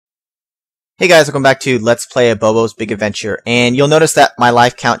Hey guys, welcome back to Let's Play Abobo's Big Adventure, and you'll notice that my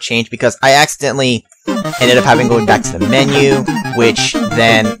life count changed because I accidentally ended up having to go back to the menu, which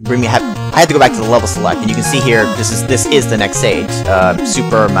then I had to go back to the level select, and you can see here, this is the next stage,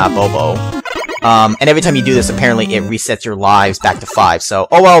 Super Abobo. And every time you do this, apparently it resets your lives back to 5, so,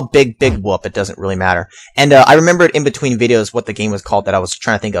 oh well, big whoop, it doesn't really matter. And I remembered in between videos what the game was called that I was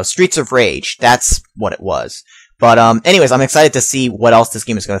trying to think of, Streets of Rage, that's what it was. But, anyways, I'm excited to see what else this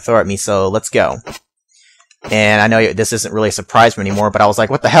game is going to throw at me, so let's go. And I know this isn't really a surprise anymore, but I was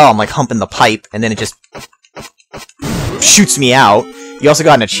like, what the hell? I'm like humping the pipe, and then it just shoots me out. You also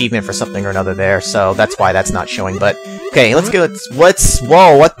got an achievement for something or another there, so that's why that's not showing, but, okay, let's go,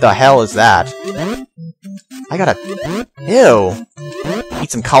 whoa, what the hell is that? I gotta, ew. Eat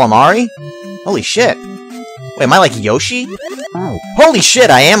some calamari? Holy shit. Wait, am I like Yoshi? Holy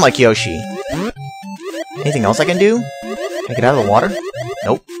shit, I am like Yoshi. Anything else I can do? Can I get out of the water?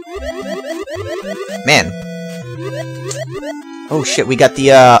 Nope. Man. Oh shit, we got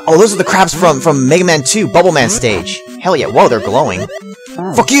the, oh, those are the crabs from Mega Man 2, Bubble Man stage. Hell yeah, whoa, they're glowing.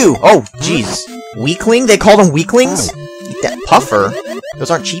 Fuck you! Oh, jeez. Weakling? They call them weaklings? Eat that puffer. Those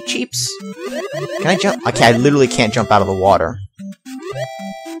aren't cheeps? Can I jump? Okay, I literally can't jump out of the water.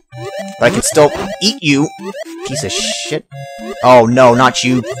 But I can still eat you, piece of shit. Oh no, not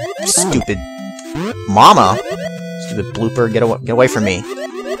you, stupid mama. Stupid blooper, get away from me.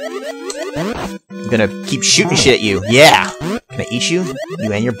 I'm gonna keep shooting shit at you. Yeah! Can I eat you?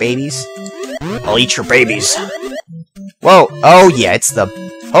 You and your babies? I'll eat your babies. Whoa! Oh yeah, it's the...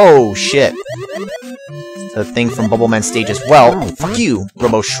 Oh shit. The thing from Bubble Man stage as well. Fuck you,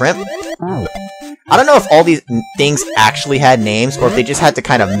 Robo Shrimp. I don't know if all these things actually had names, or if they just had to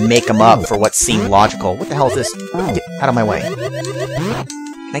kind of make them up for what seemed logical. What the hell is this? Get out of my way.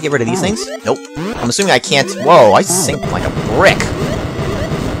 Can I get rid of these things? Nope. I'm assuming I can't... Whoa, I sink like a brick.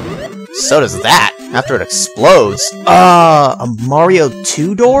 So does that, after it explodes. A Mario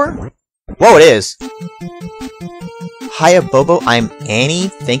 2 door? Whoa, it is. Hi, Abobo, I'm Annie.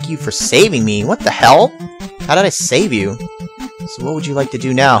 Thank you for saving me. What the hell? How did I save you? So what would you like to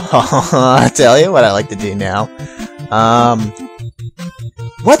do now? I'll tell you what I like to do now.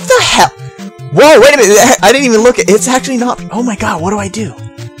 What the hell? Whoa, wait a minute. I didn't even look at it. It's actually not... Oh my god, what do I do?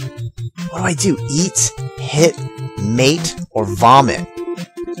 What do I do? Eat, hit, mate, or vomit?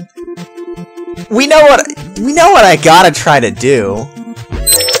 We know what I gotta try to do.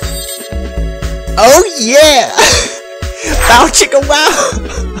 Oh yeah! Bow chicka wow!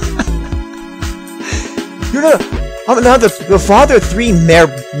 I'm now the father of 3 Mare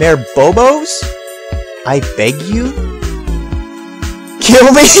Bobos? I beg you?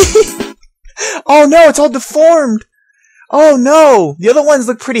 Kill me? Oh no, it's all deformed! Oh no! The other ones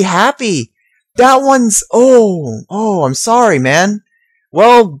look pretty happy! That one's... Oh, I'm sorry, man.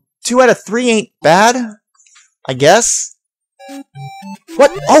 Well, 2 out of 3 ain't bad, I guess. What?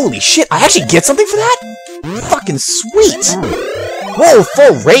 Holy shit, I actually get something for that? Fucking sweet! Whoa,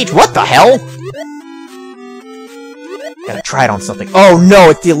 full rage, what the hell? Gotta try it on something. Oh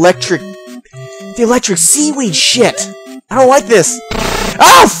no, it's the electric seaweed shit! I don't like this!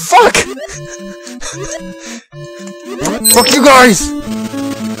 Oh, fuck! Fuck you guys!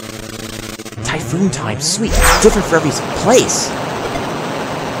 Typhoon time, sweet, it's different for every place.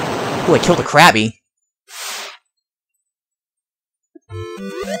 Oh, I killed a Krabby.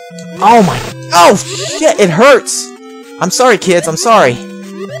 Oh my... Oh, shit, it hurts! I'm sorry, kids, I'm sorry.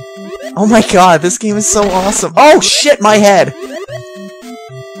 Oh my god, this game is so awesome. Oh, shit, my head!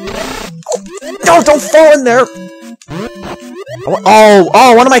 Oh, no, don't fall in there!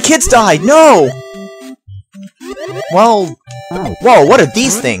 Oh, one of my kids died! No! Well... Whoa, what are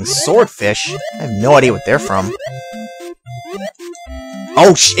these things? Swordfish? I have no idea what they're from.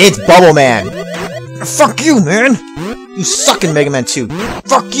 Oh, it's Bubble Man! Fuck you, man! You suck in Mega Man 2.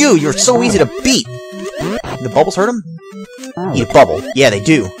 Fuck you! You're so easy to beat! The bubbles hurt him? Eat a bubble. Yeah, they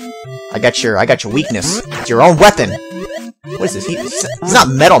do. I got your weakness. It's your own weapon. What is this? He's not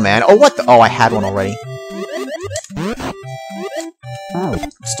Metal Man. Oh, what the? Oh, I had one already.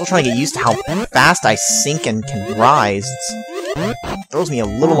 I'm still trying to get used to how fast I sink and can rise. It throws me a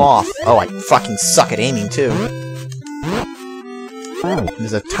little off. Oh, I fucking suck at aiming, too.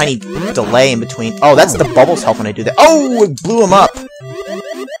 There's a tiny delay in between. Oh, that's the bubbles help when I do that. Oh, it blew him up!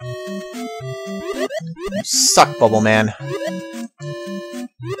 You suck, Bubble Man. Do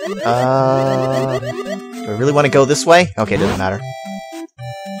I really want to go this way? Okay, it doesn't matter.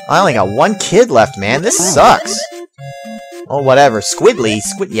 I only got 1 kid left, man. This sucks. Oh, whatever. Squidly.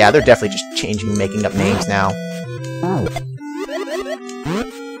 Yeah, they're definitely just changing, making up names now.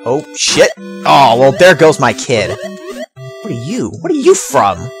 Oh, shit. Oh, well, there goes my kid. What are you? What are you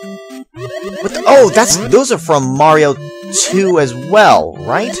from? What the, oh, those are from Mario 2 as well,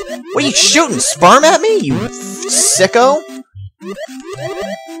 right? What are you shooting? Sperm at me, you sicko?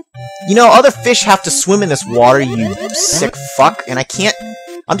 You know, other fish have to swim in this water, you sick fuck, and I can't...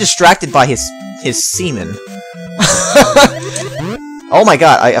 I'm distracted by his semen. Oh my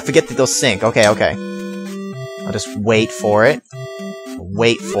god, I forget that they'll sink. Okay, okay. I'll just wait for it.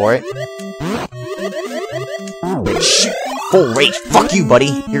 Wait for it. Shit. Full rage. Fuck you,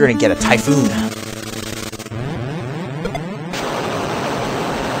 buddy. You're gonna get a typhoon.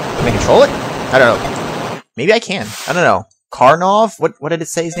 Can I control it? I don't know. Maybe I can. I don't know. Karnov? What did it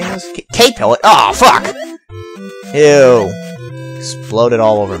say his name was? K-Pellet? Oh, fuck! Ew. Exploded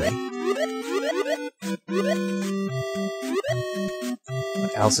all over me.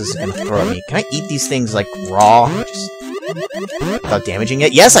 What else is it gonna throw at me? Can I eat these things, like, raw? Just without damaging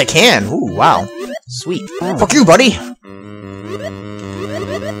it? Yes, I can! Ooh, wow. Sweet. Fuck you, buddy!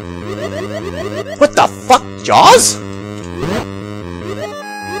 What the fuck? Jaws? I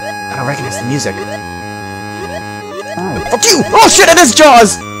don't recognize the music. Fuck you! Oh shit, it is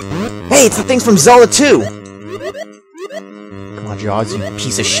Jaws! Hey, it's the things from Zelda 2! Come on, Jaws, you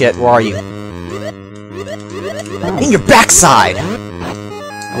piece of shit. Where are you? In your backside!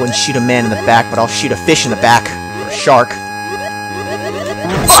 I wouldn't shoot a man in the back, but I'll shoot a fish in the back. Or a shark.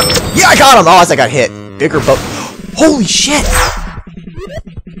 Fuck! Yeah, I got him! Oh, as I got hit. Bigger boat. Holy shit!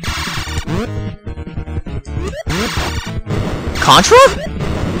 Contra?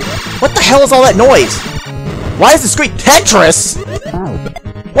 What the hell is all that noise? Why is the screen Tetris?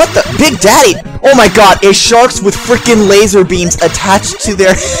 What the? Big Daddy! Oh my god, it's sharks with freaking laser beams attached to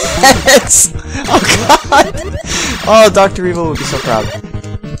their heads! Oh god! Oh, Dr. Evil would be so proud.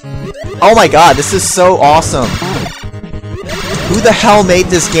 Oh my god, this is so awesome! Who the hell made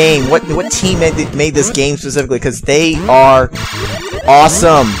this game? What team made this game specifically? Because they are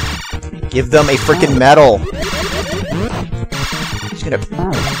awesome! Give them a freaking medal! Just gonna...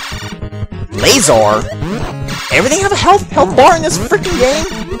 Laser? Everything have a health bar in this freaking game?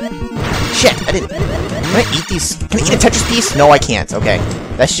 Shit, I didn't... Can I eat these? Can I eat a Tetris piece? No, I can't. Okay.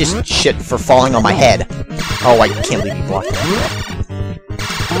 That's just shit for falling on my head. Oh, I can't believe you blocked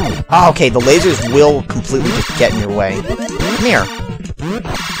that. Oh, okay, the lasers will completely just get in your way. Come here.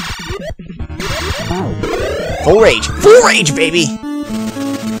 Full rage. Full rage, baby!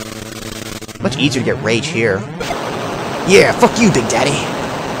 Much easier to get rage here. Yeah, fuck you, Big Daddy!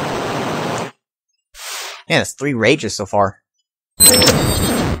 Man, it's 3 rages so far.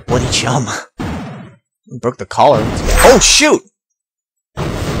 Bloody chum. Broke the collar. Oh, shoot!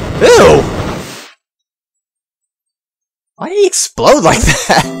 Ew! Why did he explode like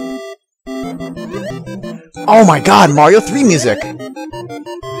that? Oh my god, Mario 3 music!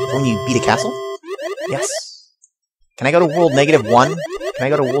 When you beat a castle? Yes. Can I go to World -1? Can I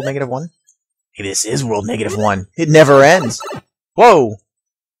go to World -1? Maybe this is World -1. It never ends! Whoa!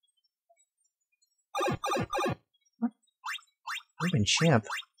 Urban Champ.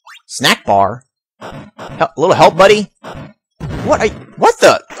 Snack bar? A little help, buddy? What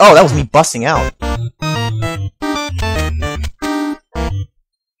the? Oh, that was me busting out.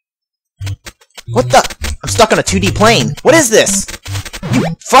 What the? I'm stuck on a 2D plane. What is this?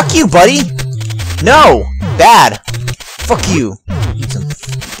 Fuck you, buddy! No! Bad! Fuck you! Eat some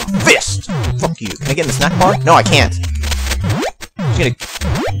fist! Fuck you. Can I get in the snack bar? No, I can't. I'm gonna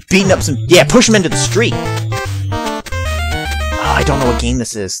beating up some... Yeah, push him into the street! Oh, I don't know what game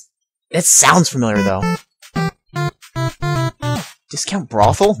this is. It sounds familiar, though. Discount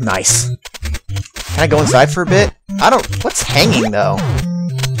brothel? Nice. Can I go inside for a bit? I don't... What's hanging, though?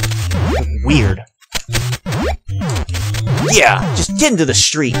 Weird. Yeah, just get into the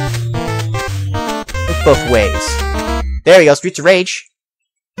street. Look both ways. There you go, Streets of Rage.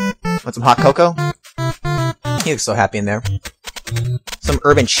 Want some hot cocoa? He looks so happy in there. Some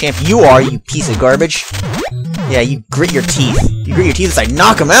urban champ you are, you piece of garbage. Yeah, you grit your teeth. You grit your teeth as I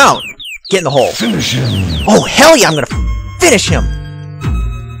knock him out! Get in the hole. Finish him. Oh, hell yeah, I'm gonna finish him!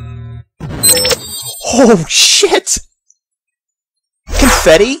 Oh, shit!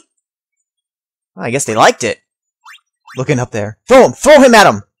 Confetti? Well, I guess they liked it. Looking up there. Throw him! Throw him at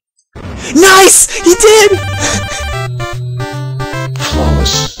him! Nice! He did!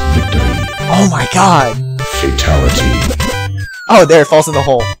 Flawless victory. Oh my god! Fatality. Oh, there, it falls in the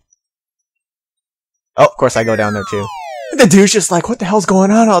hole. Oh, of course I go down there too. The dude's just like, what the hell's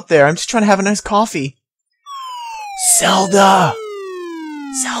going on out there? I'm just trying to have a nice coffee. Zelda!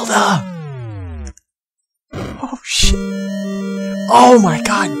 Zelda! Oh shit. Oh my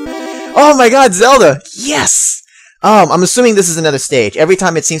god. Oh my god, Zelda! Yes! I'm assuming this is another stage. Every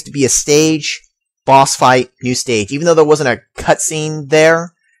time it seems to be a stage, boss fight, new stage. Even though there wasn't a cutscene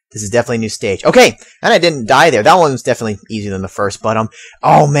there, This is definitely a new stage. Okay, and I didn't die there. That one was definitely easier than the first, but,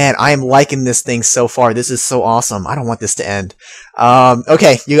 oh man, I am liking this thing so far. This is so awesome. I don't want this to end.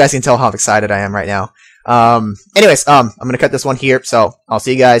 Okay, you guys can tell how excited I am right now. Anyways, I'm gonna cut this one here, so I'll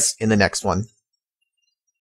see you guys in the next one.